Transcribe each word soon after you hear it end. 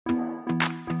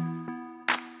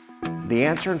The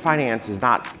answer in finance is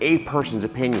not a person's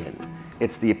opinion.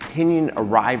 It's the opinion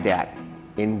arrived at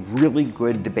in really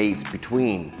good debates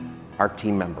between our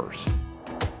team members.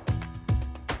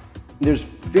 There's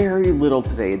very little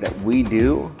today that we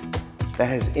do that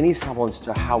has any semblance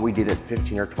to how we did it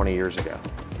 15 or 20 years ago.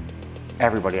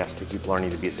 Everybody has to keep learning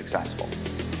to be successful.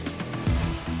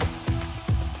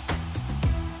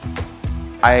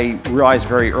 I realized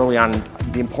very early on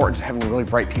the importance of having really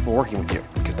bright people working with you,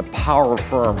 because the power of a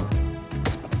firm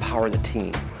is the power of the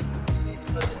team.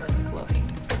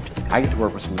 I get to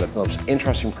work with some of the most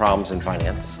interesting problems in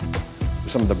finance,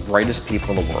 with some of the brightest people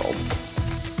in the world,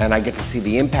 and I get to see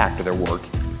the impact of their work,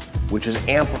 which is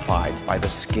amplified by the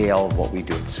scale of what we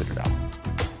do at Citadel.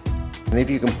 And if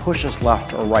you can push us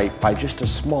left or right by just a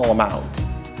small amount,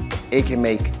 it can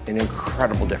make an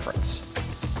incredible difference.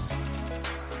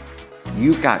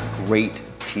 You've got great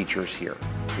teachers here.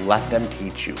 Let them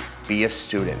teach you. Be a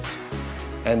student.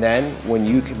 And then when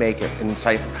you can make an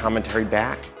insightful commentary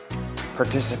back,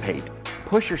 participate.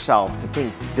 Push yourself to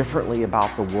think differently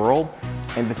about the world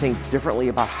and to think differently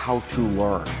about how to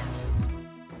learn.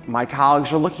 My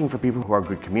colleagues are looking for people who are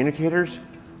good communicators,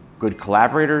 good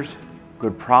collaborators,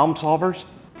 good problem solvers,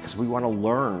 because we want to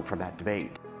learn from that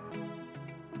debate.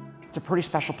 It's a pretty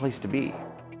special place to be.